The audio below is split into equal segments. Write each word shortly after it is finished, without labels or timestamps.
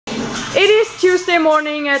It is Tuesday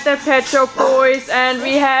morning at the Pet Shop Boys, and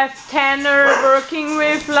we have Tanner working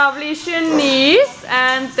with lovely Shanice,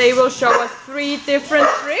 and they will show us 3 different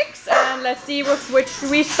tricks, and let's see with which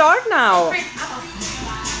we start now.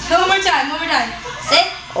 One more time, Sit.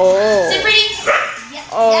 Oh. Sit pretty. Yes.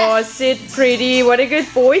 Oh, yes. sit pretty. What a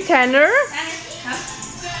good boy, Tanner.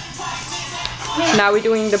 Now we're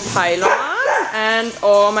doing the pylon, and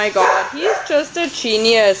oh my god, he's just a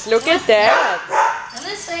genius. Look at that.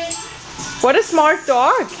 What a smart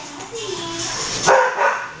dog.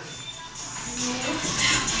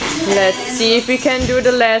 Let's see if we can do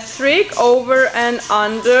the last trick. Over and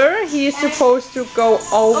under. He's supposed to go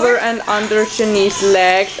over and under Shanice's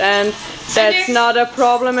legs, and that's not a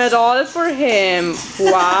problem at all for him.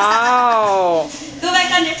 Wow. Go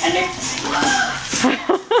back under.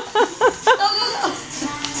 Go.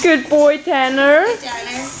 Good boy, Tanner.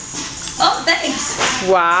 Oh, thanks.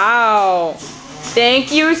 Wow.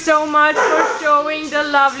 Thank you so much for showing the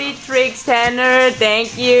lovely tricks, Tanner.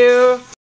 Thank you.